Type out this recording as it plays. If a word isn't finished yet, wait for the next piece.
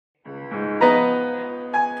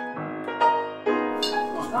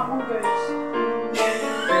that one goes.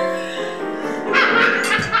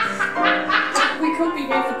 We could be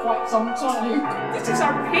here for quite some time. This is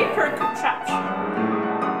our paper contraption.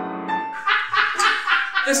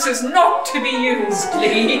 This is not to be used,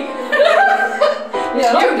 Lee.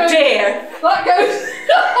 Yeah, you dare. That goes.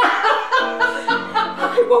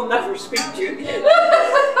 I will never speak to you again.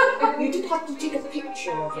 You did have to take a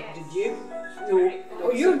picture of it, did you? No.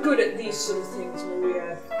 Oh, you're good at these sort of things,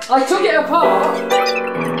 Maria. I took it apart.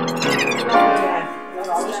 Yeah. No,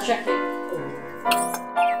 I'll just check it.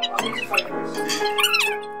 I need to focus.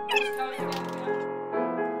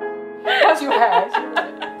 How's your hair?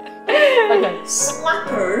 Okay.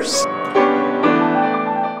 Slappers.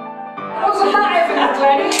 Wasn't that Evelyn,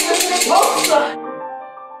 Glennie? What's that?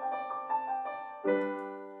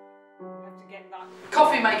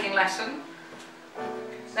 Coffee making lesson.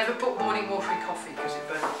 Never put morning water in coffee because it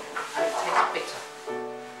burns and it tastes bitter.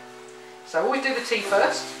 So always do the tea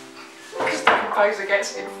first because the composer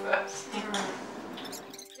gets in first.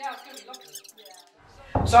 Yeah, it's going to be lovely.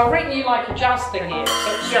 Yeah. So I've written you like a jazz thing here.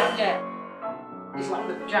 So it's yeah. It's like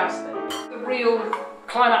the jazz thing. The real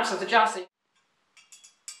climax of the jazz thing.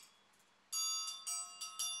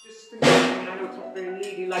 Just thinking, I know it's not very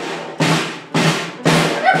ladylike.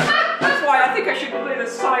 That's why I think I should play the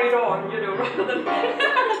side on, you know, rather than.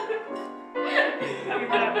 You've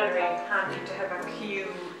been very handy to have a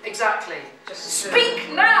cue. Exactly. Just speak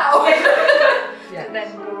now! Yeah. And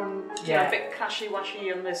then go and do a bit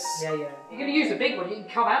cashy-washy on this. Yeah, yeah. You're going to use a big one, you can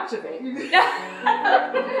come out of it. Yeah,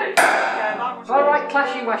 so I write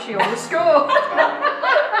clashy-washy on the score.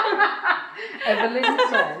 Evelyn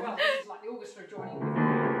said. Well, this is like the orchestra joining with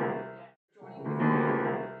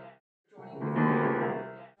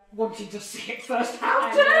wanting to see it first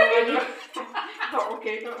hand. Not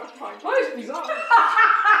okay, no, that's fine. That is bizarre.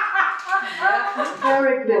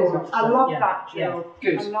 Very good. I love that, Jill.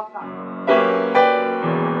 Yeah. Good. I love that.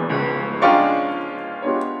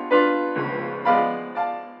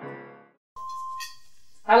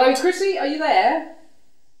 Hello, Chrissy, are you there?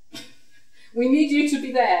 We need you to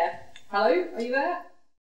be there. Hello, are you there?